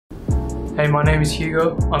Hey, my name is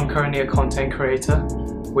Hugo. I'm currently a content creator,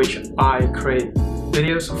 which I create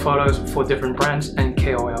videos, photos for different brands and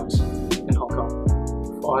KOLs in Hong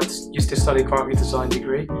Kong. I used to study graphic design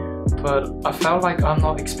degree, but I felt like I'm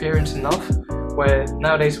not experienced enough, where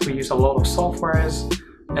nowadays we use a lot of softwares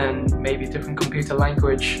and maybe different computer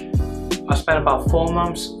language. I spent about 4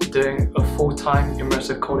 months doing a full-time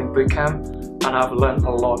immersive coding bootcamp, and I've learned a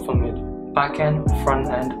lot from it. Back-end,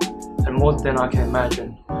 front-end, and more than I can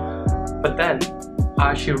imagine. But then,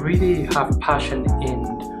 I actually really have a passion in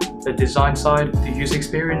the design side, the user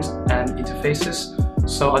experience and interfaces.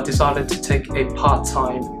 So I decided to take a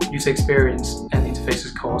part-time user experience and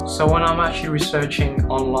interfaces course. So when I'm actually researching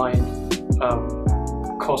online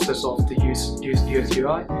courses of the UX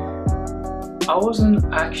UI, I wasn't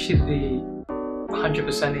actually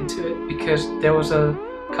 100% into it because there was a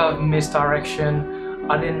kind of misdirection.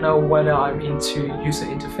 I didn't know whether I'm into user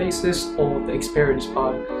interfaces or the experience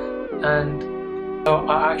part, and so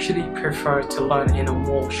I actually prefer to learn in a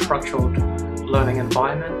more structured learning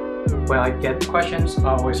environment where I get questions.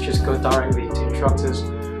 I always just go directly to instructors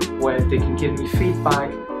where they can give me feedback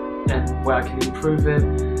and where I can improve it.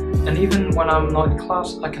 And even when I'm not in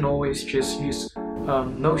class, I can always just use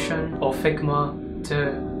Notion or Figma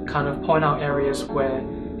to kind of point out areas where,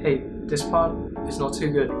 hey, this part is not too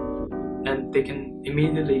good, and they can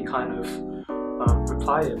immediately kind of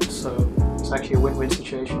reply it. So it's actually a win-win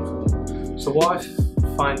situation for me. So what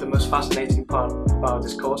I find the most fascinating part about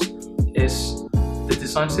this course is the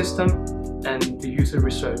design system and the user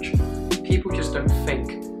research. People just don't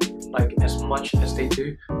think like as much as they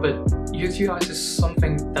do, but UX UI is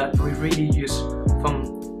something that we really use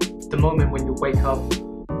from the moment when you wake up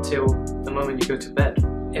till the moment you go to bed.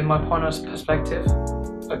 In my partner's perspective,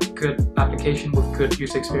 a good application with good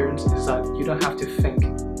user experience is that you don't have to think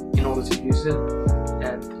in order to use it,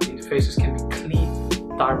 and the interfaces can be clean,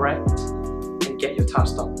 direct, and get your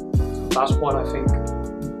task done. So that's what I think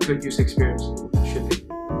good user experience should be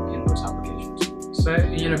in those applications. So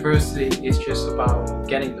university is just about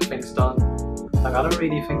getting the things done. Like, I don't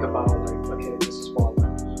really think about like, okay, this is what I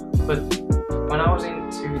learned. But when I was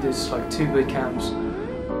into this like 2 boot camps,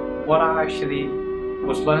 what I actually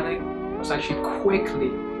was learning was actually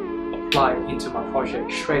quickly applied into my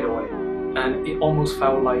project straight away, and it almost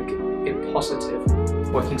felt like a positive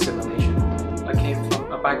working simulation. I came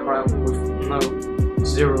from a background with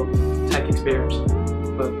zero tech experience,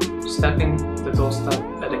 but stepping the doorstep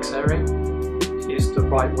at Xccelerate is the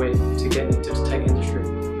right way to get into the tech industry.